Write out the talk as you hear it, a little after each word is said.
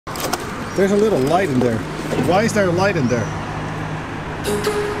There's a little light in there. Why is there a light in there?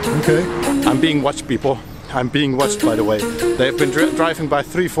 Okay. I'm being watched, people. I'm being watched, by the way. They've been driving by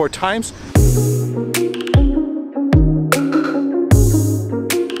 3-4 times.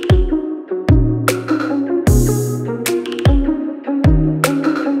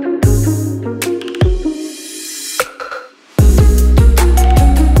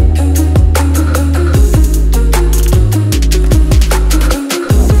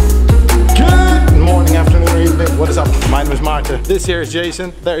 Maarten. This here is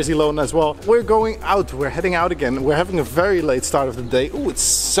Jason, there is Ilona as well. We're going out, we're heading out again. We're having a very late start of the day. Oh, it's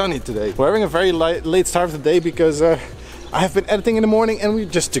sunny today. We're having a very late start of the day because I have been editing in the morning and we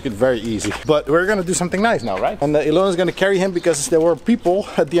just took it very easy. But we're gonna do something nice now, right? And Ilona's gonna carry him because there were people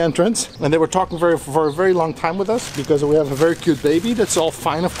at the entrance and they were talking for a very long time with us because we have a very cute baby. That's all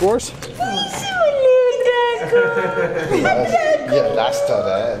fine, of course. Ja, luister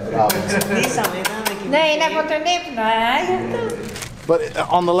hè. Nee, dat wordt er niet. But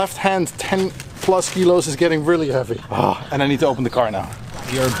on the left hand, 10 plus kilos is getting really heavy. And I need to open the car now.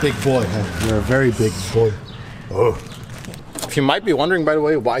 You're a big boy, huh? You're a very big boy. Oh. If you might be wondering, by the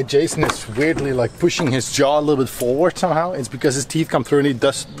way, why Jason is weirdly like pushing his jaw a little bit forward somehow, it's because his teeth come through and he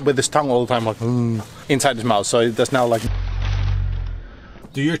does with his tongue all the time like inside his mouth. So he does now like...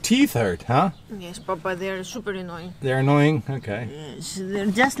 Do your teeth hurt, huh? Yes, Papa, they're super annoying. They're annoying? Okay. Yes, they're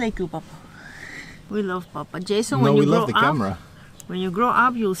just like you, Papa. We love Papa. Jason, no, when you we grow love the up, camera. When you grow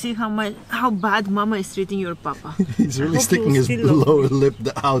up, you'll see how bad Mama is treating your Papa. He's really sticking his lower lip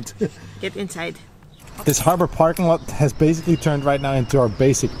out. Get inside. This harbor parking lot has basically turned right now into our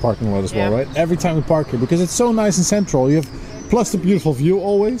basic parking lot as well, right? Every time we park here, because it's so nice and central. You have plus the beautiful view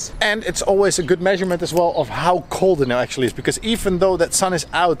always. And it's always a good measurement as well of how cold it now actually is, because even though that sun is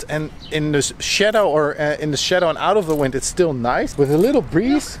out and in the shadow or in the shadow and out of the wind, it's still nice with a little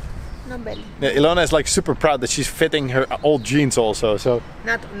breeze. No belly. Yeah, Ilona is like super proud that she's fitting her old jeans also. So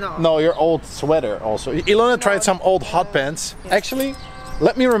no, your old sweater also. Ilona tried some old hot pants. Yes. Actually,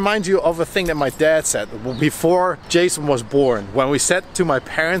 let me remind you of a thing that my dad said before Jason was born, when we said to my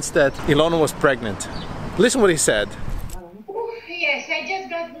parents that Ilona was pregnant. Listen what he said. Yes, I just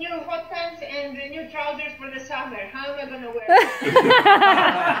got new hot pants and new trousers for the summer. How am I gonna wear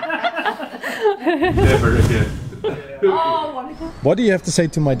them? Never again. Oh, wonderful. What do you have to say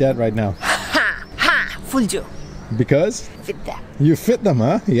to my dad right now? Ha! Fooled you. Because? Fit them. You fit them,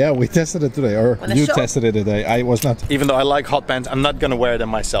 huh? Yeah, we tested it today, or you tested it today. I was not. Even though I like hot pants, I'm not gonna wear them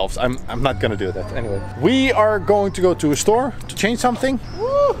myself. I'm not gonna do that. Anyway, we are going to go to a store to change something.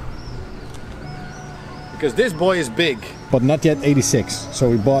 Woo! Because this boy is big. But not yet 86. So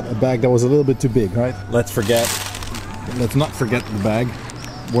we bought a bag that was a little bit too big, right? Let's not forget the bag.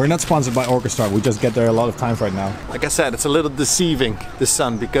 We're not sponsored by Orchestra, we just get there a lot of times right now. Like I said, it's a little deceiving, the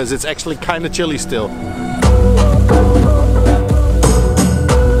sun, because it's actually kind of chilly still.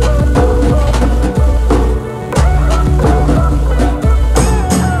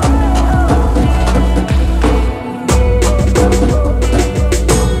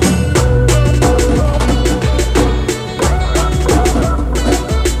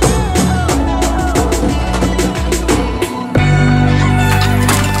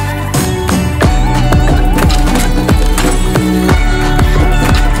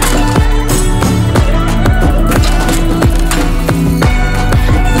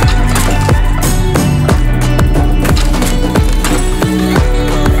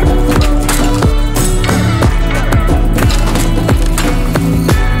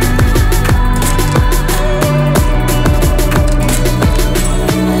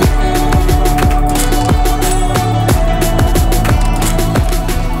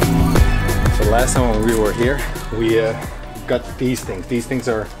 Last time when we were here, we got these things. These things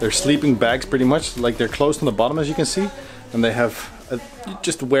they're sleeping bags pretty much, like they're closed on the bottom as you can see, and they have you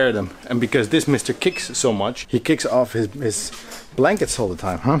just wear them. And because this Mr. kicks so much, he kicks off his blankets all the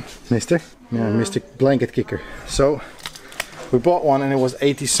time, huh, Mr.? Yeah, Mr. Blanket Kicker. So we bought one and it was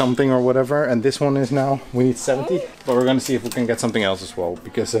 80 something or whatever, and this one is now, we need 70. But we're gonna see if we can get something else as well,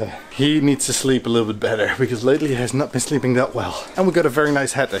 because he needs to sleep a little bit better, because lately he has not been sleeping that well. And we got a very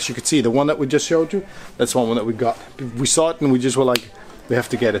nice hat, as you can see. The one that we just showed you, that's one that we got. We saw it and we just were like, we have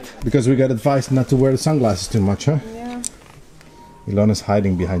to get it. Because we got advice not to wear the sunglasses too much, huh? Yeah. Ilona's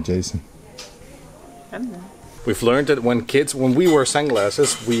hiding behind Jason. We've learned that when we wear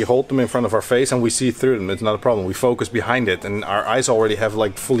sunglasses, we hold them in front of our face and we see through them. It's not a problem. We focus behind it, and our eyes already have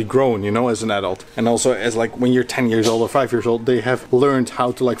like fully grown, you know, as an adult. And also as like when you're 10 years old or 5 years old, they have learned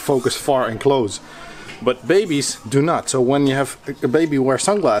how to like focus far and close. But babies do not. So when you have a baby wear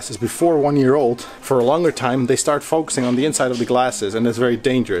sunglasses before 1 year old, for a longer time, they start focusing on the inside of the glasses, and it's very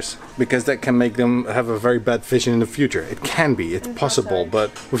dangerous because that can make them have a very bad vision in the future. It can be, it's possible, but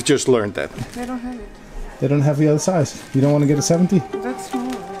we've just learned that. They don't have it. They don't have the other size. You don't want to get a 70? That's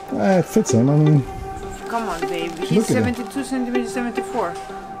small. It fits him, I mean... Come on, baby. Look He's at him. 72 centimeters, 74.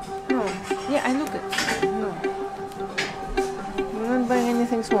 No. Yeah, I look at it. No. You're not buying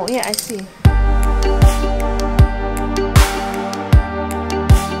anything small. Yeah, I see.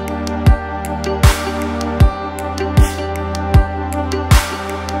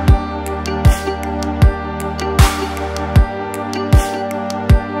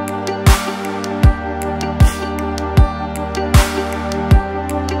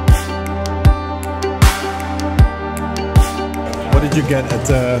 What did you get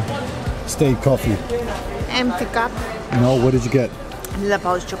at State Coffee? Empty cup. No, what did you get? Lila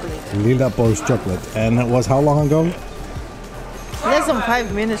Paus chocolate. Lila Post chocolate. And it was how long ago? Less than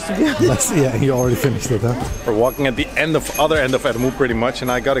 5 minutes to be honest. Yeah, you already finished it, huh? We're walking at the other end of Ermua pretty much,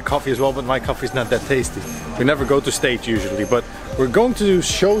 and I got a coffee as well, but my coffee's not that tasty. We never go to State usually, but we're going to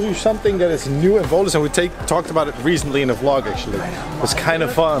show you something that is new in Volos, and we talked about it recently in a vlog actually. It was kind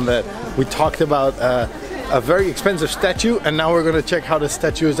of fun that we talked about a very expensive statue, and now we're going to check how the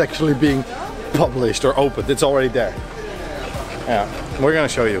statue is actually being published or opened. It's already there. Yeah, we're going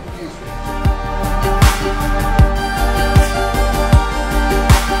to show you.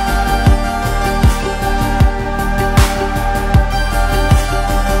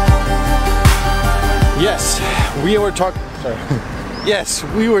 Yes, we were talking. Sorry. Yes,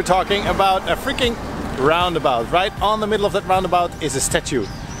 we were talking about a freaking roundabout. Right on the middle of that roundabout is a statue,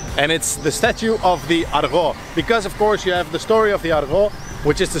 and it's the statue of the Argo. Because of course you have the story of the Argo,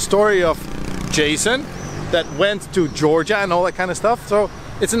 which is the story of Jason that went to Georgia and all that kind of stuff. So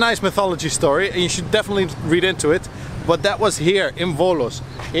it's a nice mythology story, and you should definitely read into it. But that was here in Volos,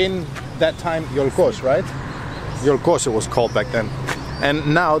 in that time Jongkind, right? Jongkind it was called back then.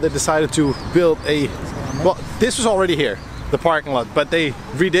 And now they decided to build a, well, this was already here, the parking lot, but they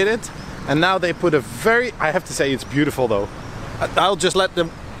redid it, and now they put a very, I have to say it's beautiful though. I'll just let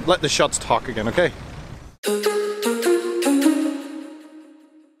the shots talk again, okay?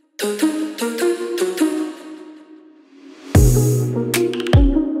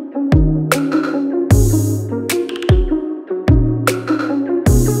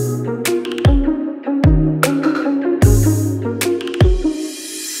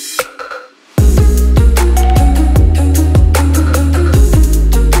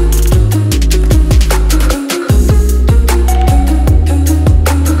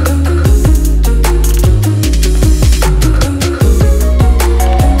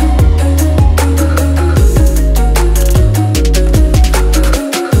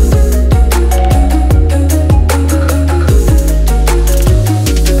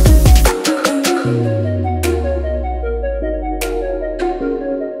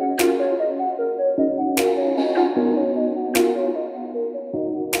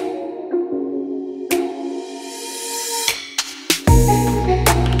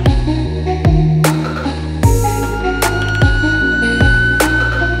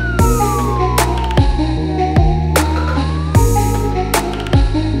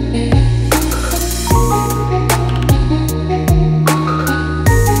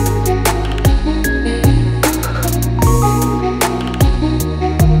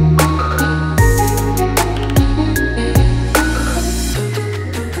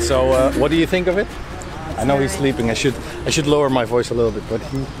 So what do you think of it? I know he's sleeping. I should lower my voice a little bit, but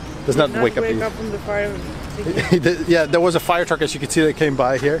he does not wake up. From the fire. Yeah, there was a fire truck, as you can see, that came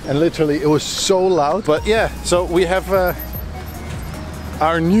by here, and literally it was so loud. But yeah, so we have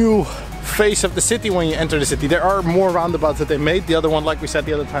our new face of the city when you enter the city. There are more roundabouts that they made. The other one, like we said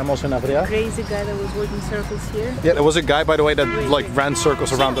the other time, also in Avria. Crazy guy that was working circles here. Yeah, there was a guy, by the way, that like ran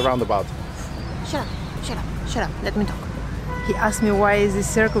circles around the roundabout. Shut up, shut up, shut up. Let me talk. He asked me why is this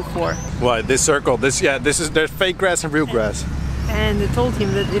circle for? Why this circle? This there's fake grass and real grass. And I told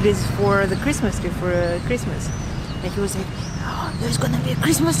him that it is for the Christmas tree, for Christmas. And he was like, oh, there's gonna be a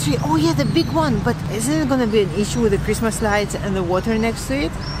Christmas tree. Oh yeah, the big one. But isn't it gonna be an issue with the Christmas lights and the water next to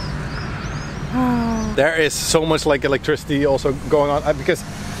it? There is so much like electricity also going on because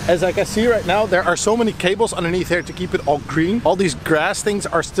as I can see right now, there are so many cables underneath here to keep it all green. All these grass things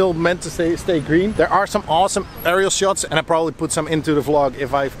are still meant to stay green. There are some awesome aerial shots, and I probably put some into the vlog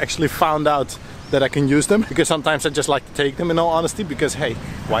if I've actually found out that I can use them, because sometimes I just like to take them, in all honesty, because hey,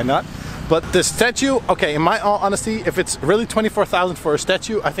 why not? But the statue, okay, in my all honesty, if it's really 24,000 for a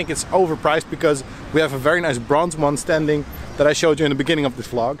statue, I think it's overpriced, because we have a very nice bronze one standing that I showed you in the beginning of this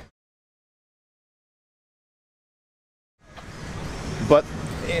vlog. but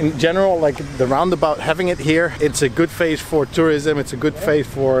in general, like the roundabout, having it here, it's a good phase for tourism. It's a good phase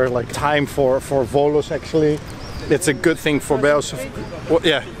for like time for Volos actually. It's a good thing for Beos. Well,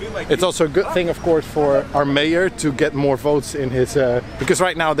 yeah, it's also a good thing, of course, for our mayor to get more votes in his. Because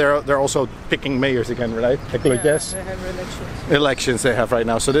right now they're also picking mayors again, right? Yes. They have elections. Elections they have right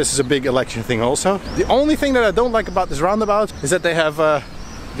now, so this is a big election thing also. The only thing that I don't like about this roundabout is that they have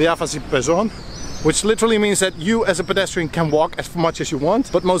the afasi persoon, which literally means that you as a pedestrian can walk as much as you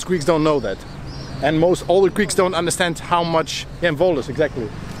want, but most Greeks don't know that. And most older Greeks don't understand how much, yeah, in Volos, exactly.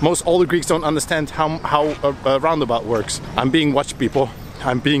 Most older Greeks don't understand how a roundabout works. I'm being watched, people.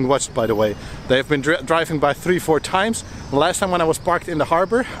 I'm being watched, by the way. They've been driving by 3-4 times. Last time when I was parked in the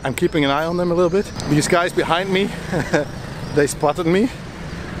harbor, I'm keeping an eye on them a little bit. These guys behind me, they spotted me.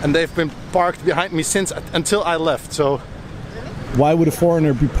 And they've been parked behind me since until I left, so. Why would a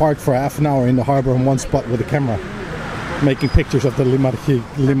foreigner be parked for half an hour in the harbor in one spot with a camera? Making pictures of the Limani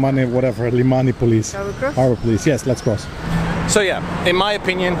police. Harbor police, yes, let's cross. So yeah, in my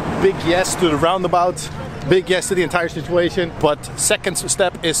opinion, big yes to the roundabout, big yes to the entire situation. But second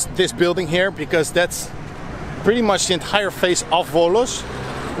step is this building here, because that's pretty much the entire face of Volos.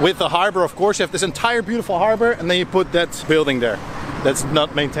 With the harbor, of course, you have this entire beautiful harbor, and then you put that building there that's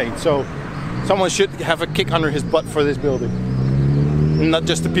not maintained. So someone should have a kick under his butt for this building. Not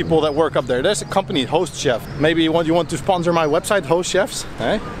just the people that work up there. There's a company, Host Chef. Maybe you want to sponsor my website, Host Chefs?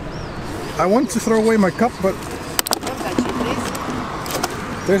 Eh? I want to throw away my cup, but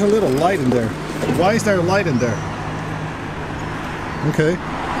there's a little light in there. Why is there a light in there? Okay.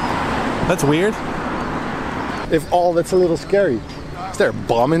 That's weird. If all that's a little scary. Is there a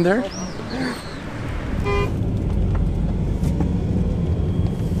bomb in there?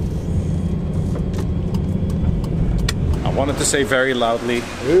 I wanted to say very loudly,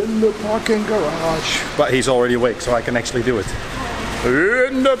 in the parking garage. But he's already awake, so I can actually do it.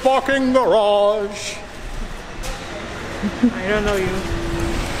 In the parking garage. I don't know you.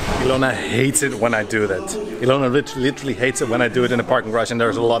 Ilona hates it when I do that. Ilona literally hates it when I do it in a parking garage and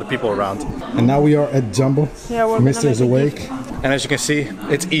there's a lot of people around. And now we are at Jumbo. Yeah, we're Mr. is awake. And as you can see,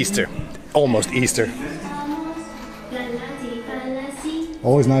 it's Easter. Almost Easter.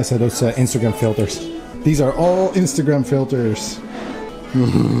 Always nice to have those Instagram filters. These are all Instagram filters.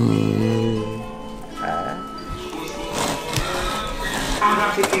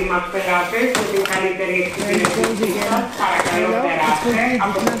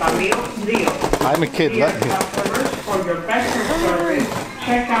 I'm a kid, let me. For your better service,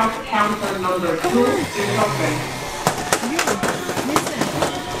 check out counter number 2 is open.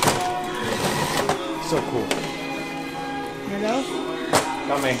 So cool. Hello?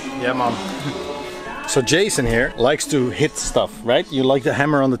 Coming. Yeah, mom. So Jason here likes to hit stuff, right? You like to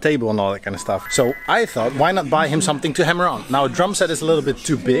hammer on the table and all that kind of stuff. So I thought, why not buy him something to hammer on? Now a drum set is a little bit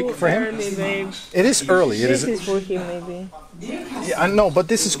too big for him. Early, babe. It is early. This is for him, maybe. Yeah, I know, but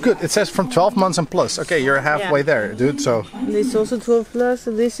this is good. It says from 12 months and plus. Okay, you're halfway there, dude. So This is also 12 plus,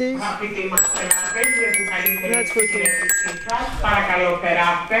 so this is. That's for him.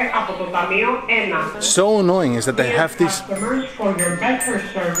 so annoying is that they have these. Customers for your better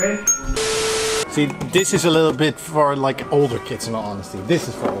service. See, this is a little bit for like older kids, in all honesty. This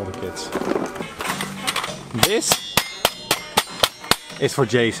is for older kids. This is for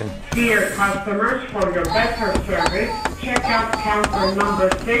Jason. Dear customers, for your better service, check out counter number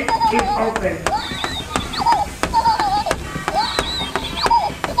 6 is open.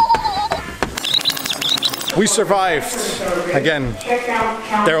 We survived. Again,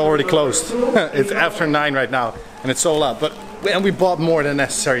 they're already closed. It's after 9 right now, and it's so loud. And we bought more than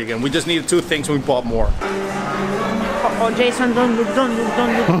necessary again. We just needed 2 things and we bought more. Oh, Jason, don't look.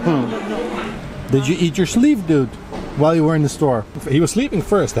 Did you eat your sleeve, dude? While you were in the store? He was sleeping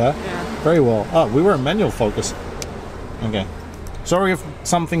first, huh? Yeah. Very well. Oh, we were in manual focus. Okay. Sorry if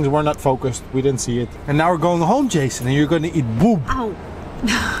some things were not focused. We didn't see it. And now we're going home, Jason, and you're going to eat boob. Ow.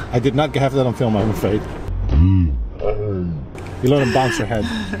 I did not have that on film, I'm afraid. You let him bounce your head.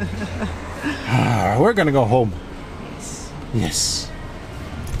 We're gonna go home. Yes.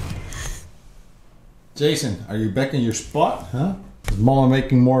 Jason, are you back in your spot? Huh? Is Mama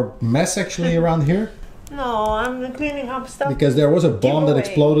making more mess actually around here? No, I'm cleaning up stuff. Because there was a bomb that Giveaway.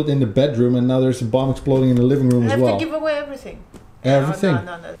 exploded in the bedroom and now there's a bomb exploding in the living room as I have well. to give away everything. Everything?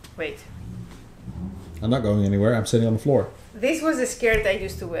 No. Wait. I'm not going anywhere, I'm sitting on the floor. This was a skirt I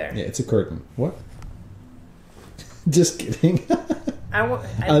used to wear. Yeah, it's a curtain. What? Just kidding. I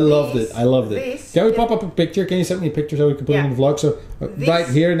loved it. I loved it. Can we pop up a picture? Can you send me a picture so we can put it in the vlog? So right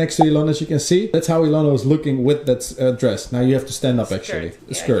here next to Ilona, as you can see, that's how Ilona was looking with that dress. Now you have to stand up actually.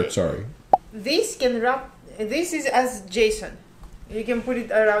 Yeah, Skirt, sorry. This can wrap. This is as Jason. You can put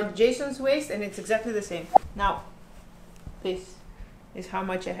it around Jason's waist and it's exactly the same. Now, this is how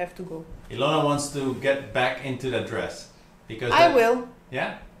much I have to go. Ilona wants to get back into that dress. Because I will.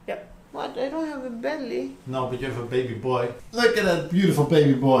 Yeah? Yep. What? I don't have a belly. No, but you have a baby boy. Look at that beautiful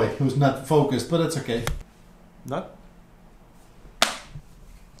baby boy who's not focused, but that's okay. Not?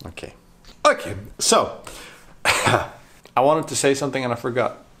 Okay. Okay, so I wanted to say something and I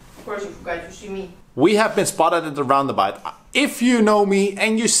forgot. Of course you forgot, you see me. We have been spotted at the roundabout. If you know me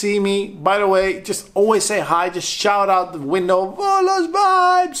and you see me, by the way, just always say hi. Just shout out the window, Volos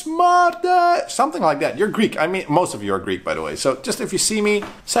vibes, Maarten, something like that. You're Greek. I mean, most of you are Greek, by the way. So just if you see me,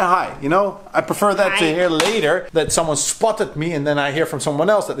 say hi. You know, I prefer that to hear later that someone spotted me and then I hear from someone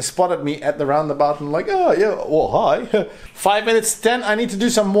else that they spotted me at the roundabout and like, oh yeah, well hi. 5 minutes 10. I need to do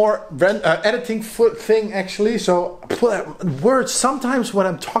some more editing thing actually. So words. Sometimes when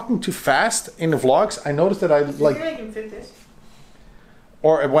I'm talking too fast in the vlogs, I notice that I like. I can fit this.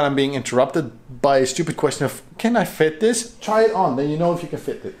 Or when I'm being interrupted by a stupid question of, can I fit this? Try it on, then you know if you can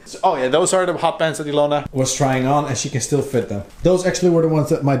fit it. So, oh yeah, those are the hot pants that Ilona Was trying on and she can still fit them. Those actually were the ones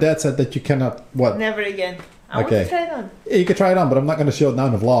that my dad said that you cannot, what? Never again. I want to try it on. Yeah, you can try it on, but I'm not going to show it now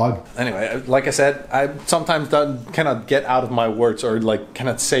in the vlog. Anyway, like I said, I sometimes cannot get out of my words or like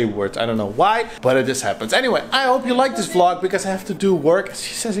cannot say words. I don't know why, but it just happens. Anyway, I hope you like this vlog because I have to do work.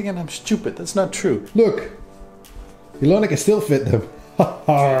 She says again, I'm stupid. That's not true. Look, Ilona can still fit them.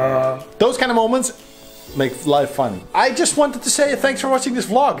 Those kind of moments make life fun. I just wanted to say thanks for watching this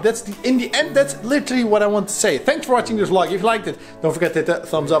vlog. In the end, that's literally what I want to say. Thanks for watching this vlog. If you liked it, don't forget to hit that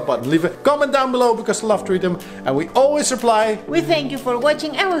thumbs up button. Leave a comment down below because I love to read them. And we always reply. We thank you for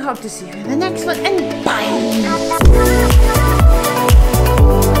watching and we hope to see you in the next one. And bye!